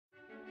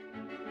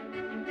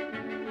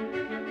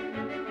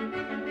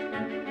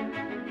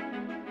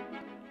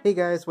Hey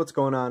guys, what's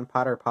going on?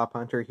 Potter Pop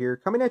Hunter here,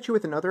 coming at you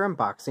with another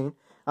unboxing.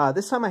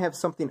 This time I have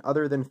something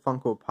other than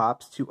Funko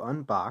Pops to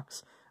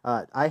unbox.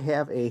 I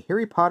have a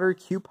Harry Potter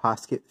Q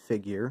Posket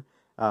figure.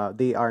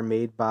 They are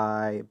made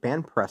by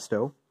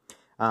Banpresto.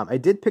 I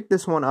did pick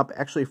this one up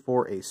actually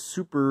for a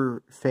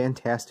super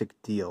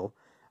fantastic deal.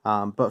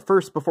 But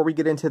first, before we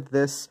get into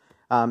this,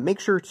 make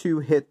sure to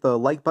hit the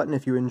like button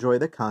if you enjoy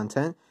the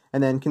content,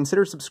 and then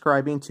consider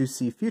subscribing to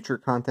see future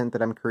content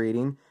that I'm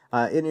creating.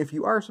 And if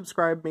you are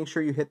subscribed, make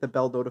sure you hit the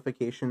bell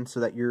notification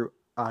so that you're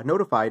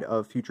notified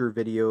of future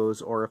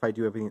videos, or if I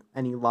do have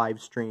any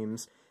live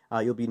streams,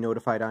 you'll be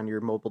notified on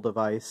your mobile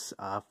device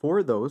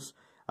for those.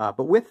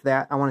 But with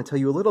that, I want to tell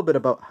you a little bit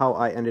about how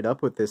I ended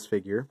up with this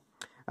figure.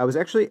 I was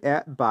actually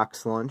at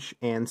Box Lunch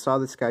and saw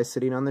this guy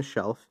sitting on the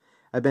shelf.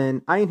 I've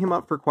been eyeing him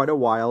up for quite a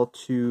while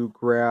to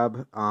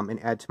grab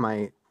and add to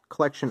my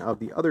collection of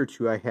the other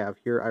two I have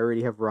here. I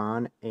already have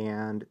Ron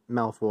and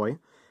Malfoy.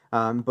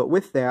 But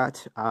with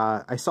that,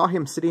 I saw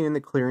him sitting in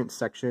the clearance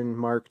section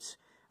marked,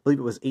 I believe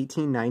it was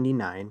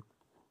 $18.99.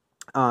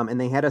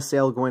 And they had a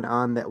sale going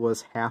on that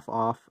was half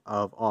off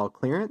of all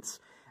clearance.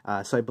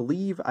 So I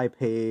believe I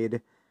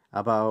paid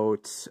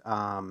about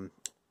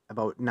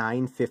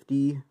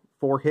 $9.50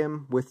 for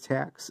him with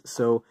tax.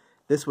 So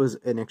this was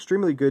an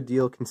extremely good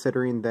deal,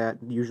 considering that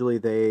usually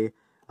they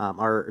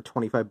are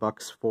 25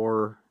 bucks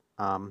for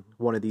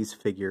one of these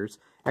figures.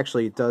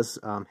 Actually, it does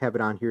have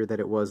it on here that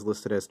it was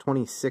listed as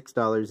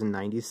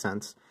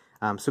 $26.90.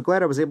 So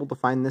glad I was able to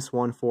find this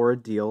one for a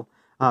deal.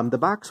 The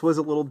box was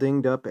a little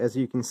dinged up, as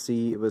you can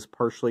see. It was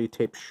partially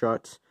taped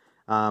shut.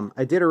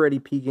 I did already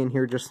peek in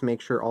here just to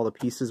make sure all the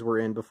pieces were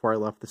in before I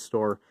left the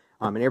store,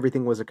 and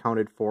everything was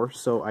accounted for,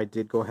 so I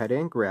did go ahead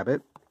and grab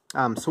it.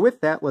 So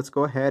with that, let's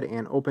go ahead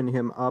and open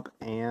him up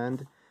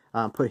and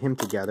put him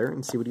together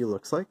and see what he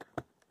looks like.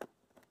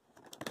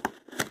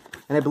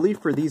 And I believe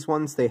for these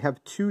ones, they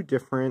have two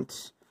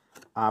different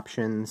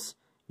options.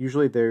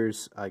 Usually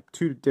there's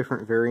two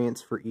different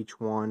variants for each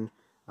one.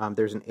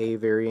 There's an A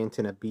variant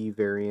and a B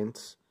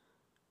variant.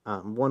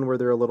 One where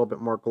they're a little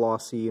bit more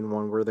glossy and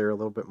one where they're a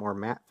little bit more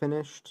matte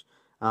finished.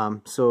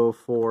 So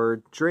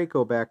for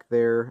Draco back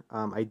there,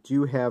 I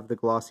do have the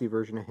glossy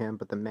version of him,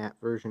 but the matte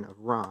version of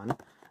Ron.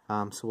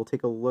 So we'll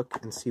take a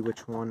look and see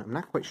which one. I'm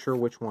not quite sure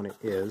which one it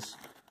is.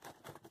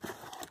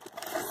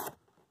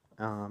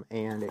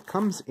 And it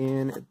comes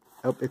in,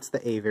 oh, it's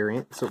the A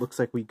variant, so it looks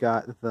like we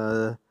got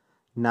the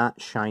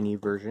not shiny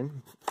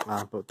version,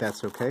 but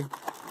that's okay.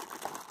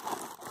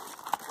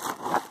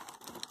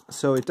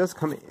 So it does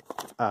come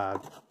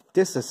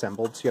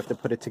disassembled, so you have to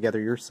put it together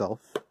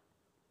yourself.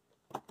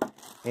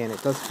 And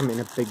it does come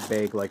in a big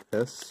bag like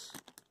this,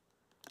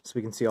 so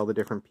we can see all the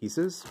different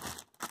pieces.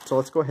 So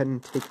let's go ahead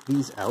and take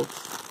these out.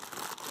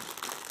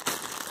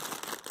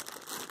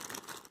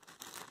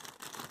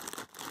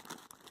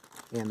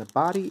 And the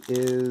body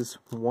is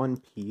one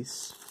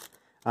piece.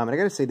 And I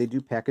gotta say, they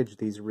do package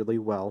these really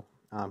well.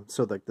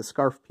 So like the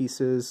scarf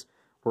pieces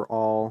were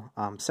all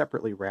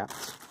separately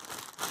wrapped.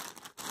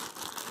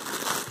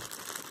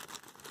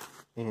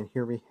 And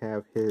here we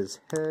have his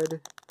head.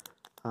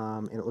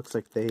 And it looks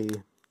like they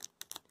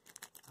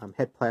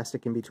had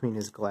plastic in between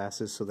his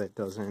glasses so that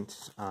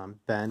doesn't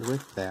bend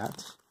with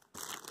that.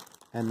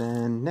 And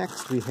then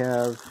next we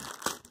have,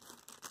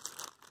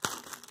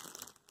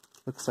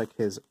 looks like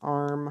his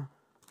arm,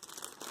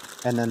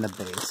 and then the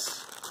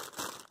base.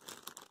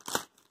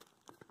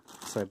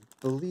 So I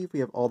believe we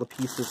have all the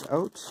pieces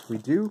out. We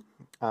do.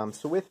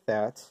 So with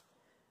that,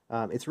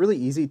 it's really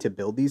easy to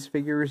build these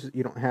figures.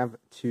 You don't have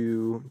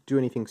to do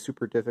anything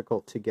super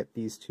difficult to get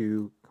these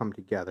to come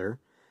together.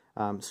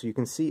 So you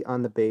can see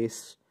on the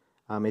base,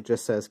 it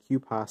just says Q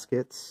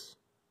Poskets,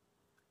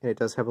 and it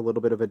does have a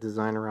little bit of a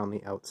design around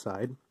the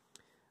outside.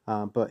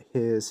 But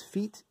his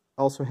feet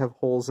also have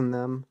holes in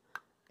them,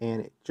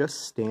 and it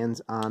just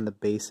stands on the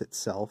base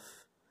itself.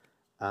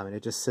 And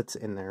it just sits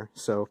in there.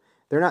 So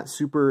they're not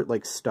super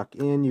like stuck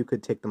in. You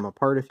could take them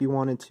apart if you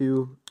wanted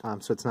to,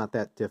 so it's not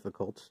that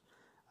difficult.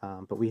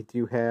 But we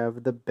do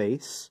have the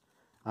base.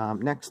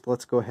 Next,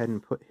 let's go ahead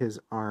and put his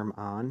arm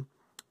on.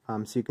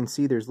 So you can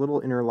see there's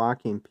little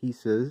interlocking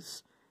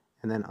pieces,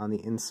 and then on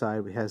the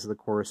inside it has the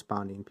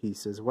corresponding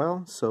piece as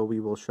well. So we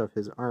will shove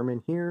his arm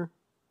in here.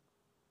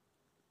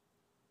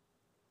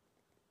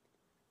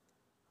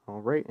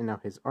 Alright, and now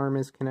his arm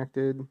is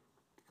connected.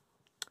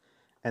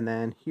 And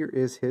then here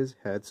is his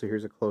head, so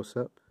here's a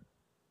close-up.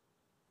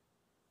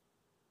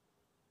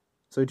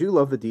 So I do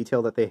love the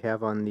detail that they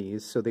have on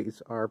these, so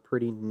these are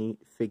pretty neat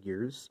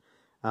figures.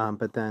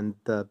 But then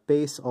the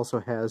base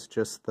also has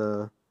just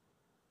the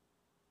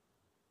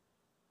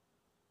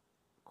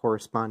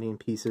corresponding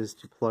pieces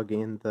to plug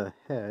in the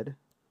head.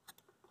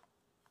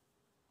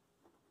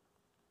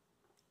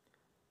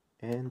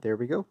 And there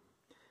we go.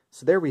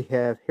 So there we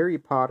have Harry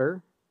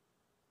Potter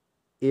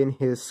in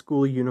his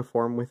school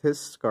uniform with his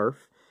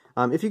scarf.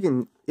 If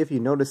you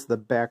notice the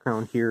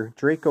background here,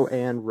 Draco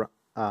and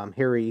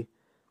Harry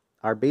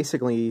are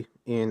basically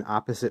in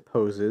opposite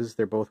poses.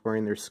 They're both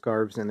wearing their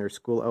scarves and their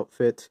school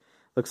outfit.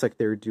 Looks like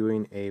they're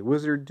doing a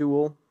wizard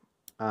duel.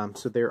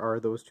 So there are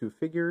those two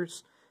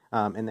figures.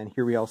 And then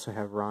here we also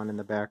have Ron in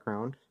the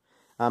background.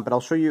 But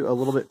I'll show you a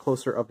little bit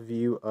closer up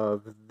view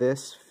of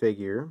this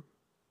figure.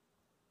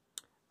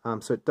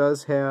 So it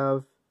does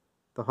have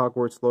the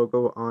Hogwarts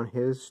logo on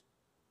his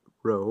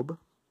robe.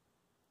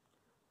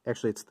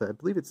 Actually, I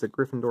believe it's the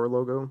Gryffindor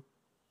logo.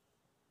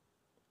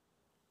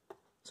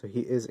 So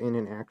he is in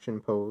an action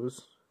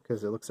pose,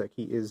 because it looks like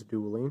he is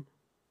dueling.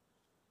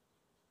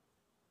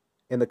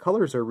 And the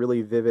colors are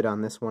really vivid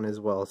on this one as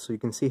well. So you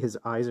can see his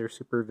eyes are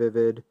super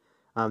vivid.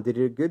 They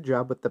did a good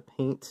job with the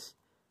paint.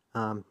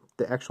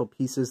 The actual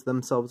pieces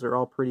themselves are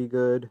all pretty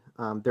good.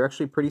 They're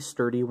actually pretty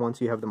sturdy once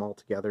you have them all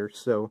together.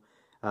 So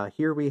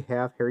here we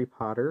have Harry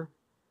Potter,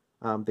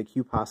 the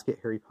Q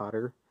Posket Harry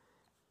Potter.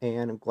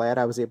 And I'm glad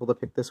I was able to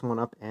pick this one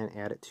up and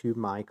add it to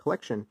my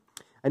collection.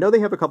 I know they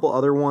have a couple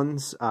other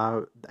ones.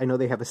 I know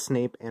they have a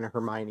Snape and a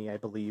Hermione, I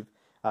believe.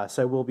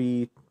 So I will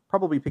be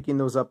probably picking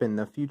those up in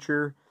the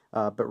future.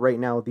 But right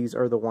now, these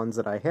are the ones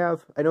that I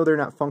have. I know they're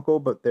not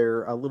Funko, but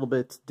they're a little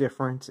bit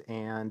different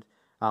and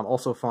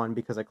also fun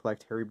because I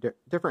collect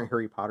different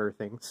Harry Potter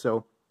things.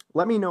 So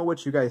let me know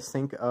what you guys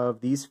think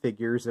of these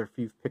figures, or if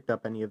you've picked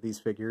up any of these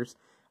figures.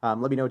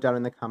 Let me know down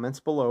in the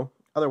comments below.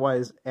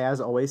 Otherwise, as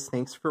always,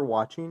 thanks for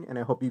watching, and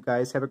I hope you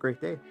guys have a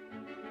great day.